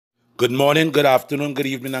Good morning, good afternoon, good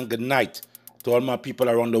evening, and good night to all my people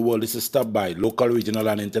around the world. This is Stop By, local, regional,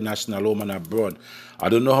 and international, home and abroad. I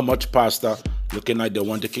don't know how much pastor looking like they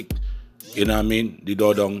want to kick, the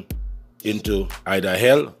door down into either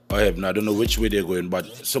hell or heaven. I don't know which way they're going,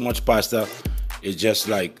 but so much pastor is just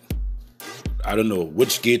like, I don't know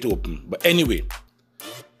which gate open. But anyway,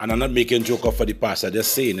 and I'm not making joke of for the pastor,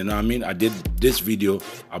 just saying, I did this video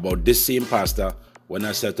about this same pastor when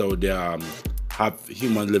I set out there, have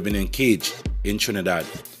humans living in cage in Trinidad.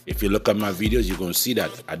 If you look at my videos, you're going to see that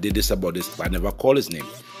I did this about this, but I never call his name,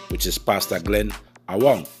 which is Pastor Glenn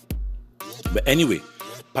Awang. But anyway,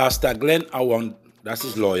 Pastor Glenn Awang, that's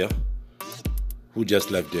his lawyer who just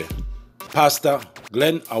left there. Pastor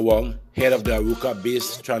Glenn Awang, head of the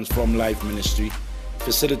Aruka-based Transform Life Ministry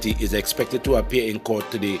facility, is expected to appear in court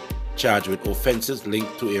today, charged with offenses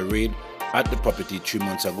linked to a raid at the property 3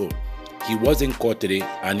 months ago. He was in court today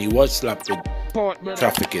and he was slapped with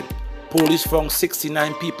trafficking. Police found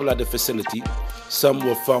 69 people at the facility. Some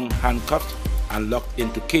were found handcuffed and locked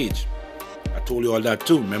into cage. I told you all that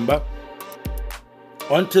too, remember?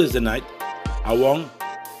 On Thursday night, Awang,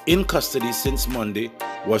 in custody since Monday,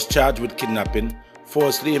 was charged with kidnapping,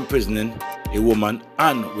 falsely imprisoning a woman,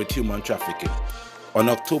 and with human trafficking. On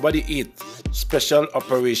October the 8th, Special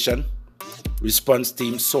Operation Response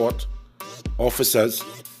Team SWAT officers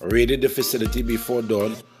raided the facility before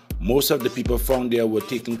dawn. Most of the people found there were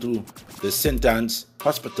taken to the St. Anne's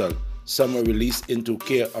Hospital. Some were released into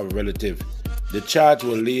care of relatives. The charge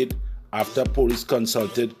was laid after police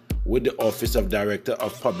consulted with the Office of Director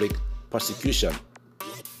of Public Prosecution.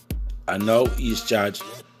 And now he is charged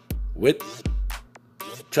with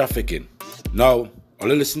trafficking. Now,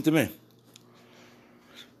 only listen to me.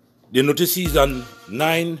 The notice is on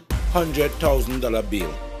 $900,000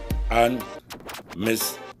 bail, and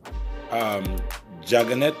Miss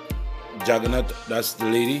Jagannet, that's the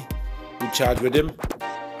lady who charged with him.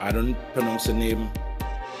 I don't pronounce her name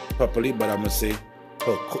properly, but I'm going to say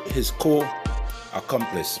his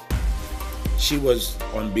co-accomplice. She was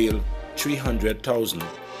on bail $300,000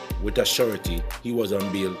 with a surety. He was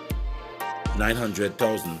on bail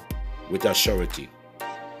 $900,000 with a surety.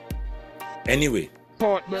 Anyway,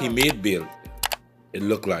 he made bail. It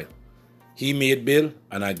looked like he made bail,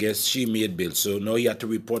 and I guess she made bail. So now he had to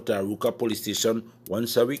report to Aruka police station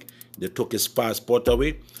once a week. They took his passport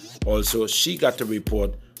away. Also, she got to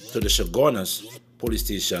report to the Chaguanas police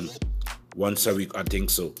station once a week, I think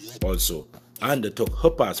so, also. And they took her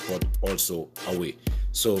passport also away.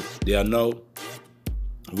 So they are now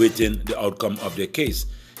waiting the outcome of their case.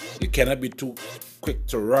 You cannot be too quick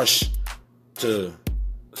to rush to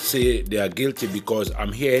say they are guilty, because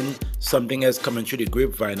I'm hearing something else coming through the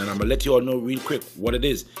grapevine, and I'm gonna let you all know real quick what it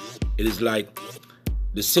is. It is like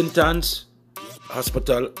the St. Anne's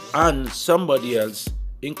Hospital and somebody else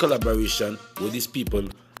in collaboration with these people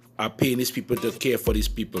are paying these people to care for these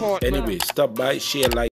people. Anyway, stop by, share, like.